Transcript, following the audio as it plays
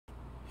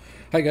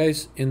Hi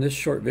guys, in this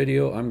short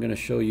video I'm going to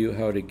show you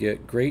how to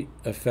get great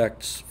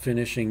effects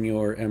finishing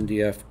your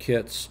MDF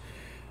kits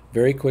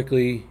very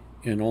quickly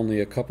in only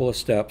a couple of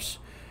steps.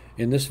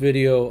 In this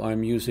video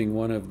I'm using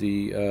one of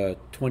the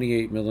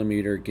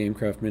 28mm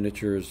Gamecraft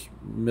Miniatures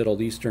Middle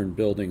Eastern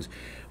buildings,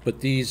 but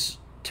these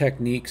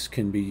techniques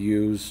can be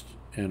used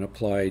and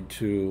applied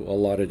to a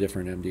lot of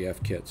different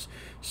MDF kits.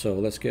 So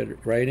let's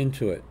get right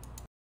into it.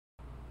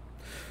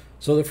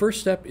 So the first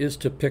step is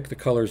to pick the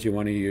colors you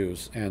want to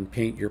use and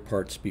paint your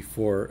parts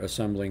before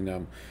assembling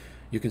them.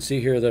 You can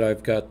see here that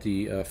I've got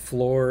the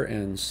floor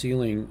and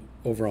ceiling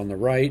over on the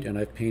right, and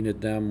I've painted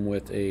them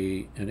with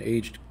an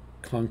aged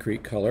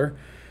concrete color.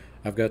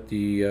 I've got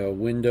the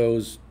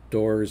windows,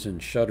 doors,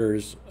 and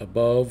shutters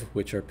above,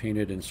 which are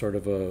painted in sort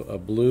of a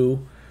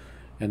blue,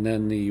 and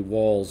then the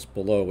walls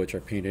below, which are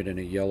painted in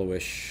a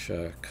yellowish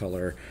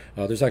color.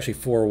 There's actually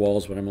 4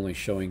 walls, but I'm only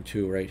showing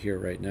 2 right here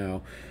right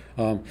now.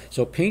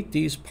 So paint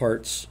these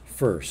parts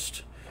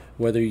first,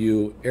 whether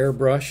you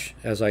airbrush,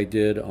 as I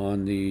did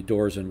on the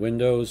doors and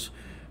windows,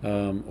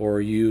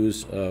 or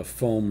use a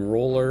foam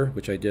roller,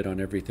 which I did on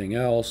everything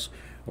else,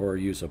 or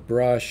use a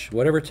brush.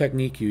 Whatever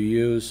technique you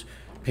use,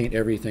 paint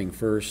everything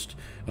first.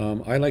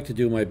 I like to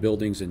do my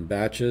buildings in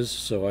batches,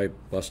 so I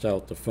bust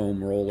out the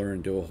foam roller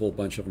and do a whole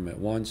bunch of them at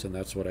once, and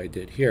that's what I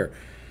did here.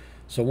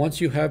 So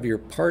once you have your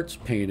parts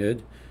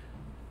painted,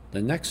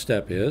 the next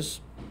step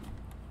is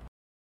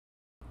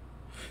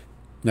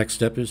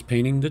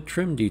painting the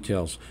trim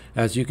details.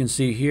 As you can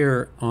see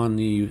here on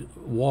the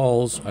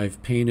walls,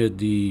 I've painted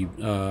the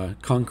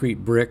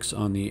concrete bricks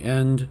on the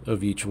end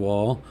of each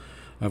wall.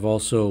 I've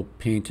also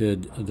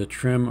painted the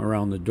trim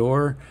around the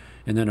door,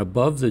 and then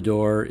above the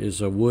door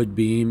is a wood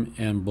beam,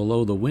 and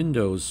below the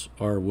windows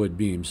are wood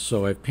beams.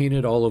 So I've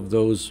painted all of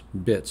those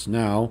bits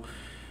now,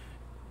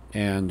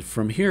 and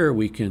from here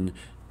we can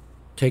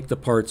take the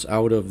parts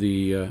out of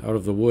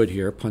the wood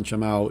here, punch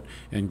them out,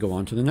 and go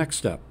on to the next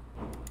step.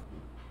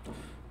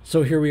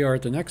 So here we are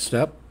at the next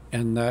step,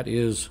 and that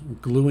is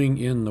gluing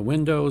in the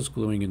windows,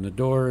 gluing in the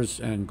doors,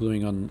 and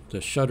gluing on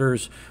the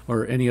shutters,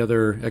 or any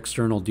other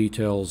external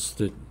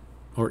details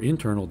or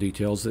internal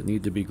details that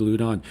need to be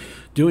glued on.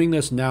 Doing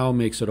this now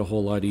makes it a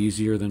whole lot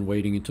easier than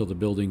waiting until the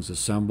building's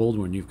assembled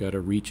when you've got to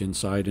reach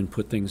inside and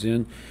put things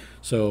in.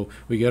 So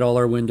we get all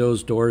our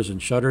windows, doors,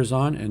 and shutters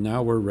on, and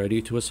now we're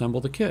ready to assemble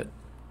the kit.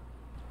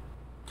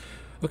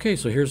 Okay,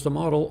 so here's the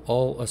model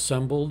all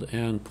assembled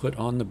and put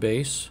on the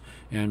base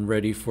and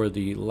ready for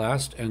the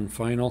last and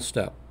final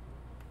step.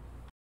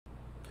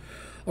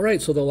 All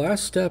right, so the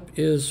last step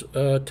is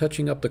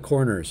touching up the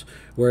corners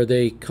where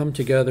they come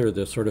together,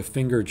 the sort of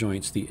finger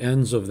joints. The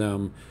ends of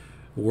them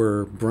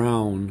were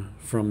brown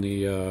from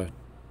the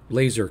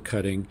laser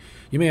cutting.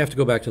 You may have to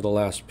go back to the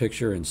last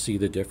picture and see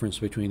the difference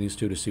between these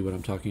two to see what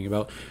I'm talking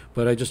about,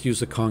 but I just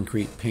used the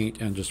concrete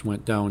paint and just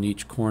went down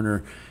each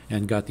corner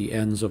and got the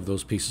ends of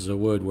those pieces of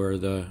wood where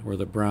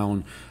the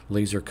brown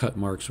laser cut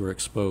marks were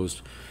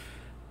exposed.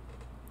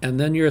 And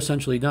then you're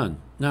essentially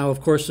done. Now, of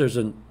course, there's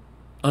an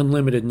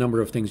unlimited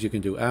number of things you can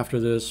do after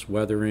this,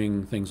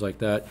 weathering, things like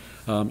that.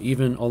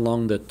 Even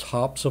along the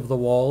tops of the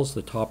walls,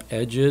 the top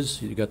edges,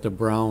 you got the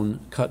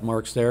brown cut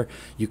marks there.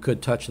 You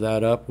could touch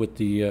that up with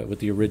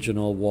the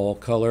original wall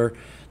color.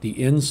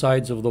 The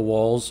insides of the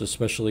walls,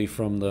 especially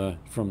from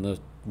the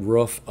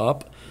roof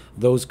up,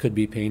 those could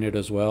be painted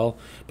as well.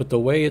 But the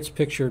way it's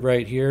pictured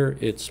right here,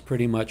 it's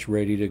pretty much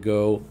ready to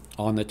go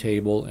on the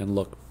table and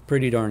look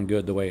pretty darn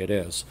good the way it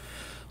is.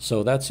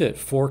 So that's it,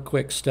 4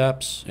 quick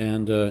steps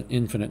and an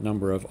infinite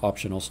number of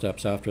optional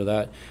steps after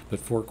that, but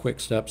 4 quick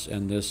steps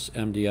and this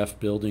MDF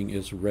building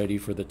is ready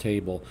for the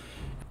table.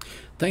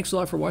 Thanks a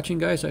lot for watching,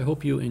 guys. I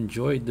hope you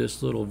enjoyed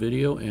this little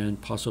video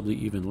and possibly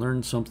even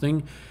learned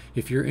something.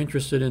 If you're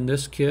interested in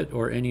this kit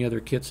or any other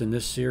kits in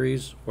this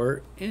series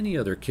or any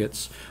other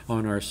kits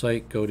on our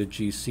site, go to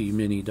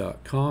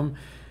gcmini.com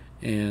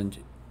and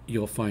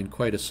you'll find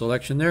quite a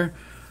selection there.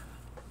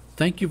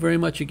 Thank you very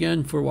much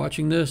again for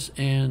watching this,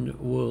 and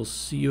we'll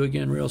see you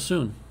again real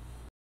soon.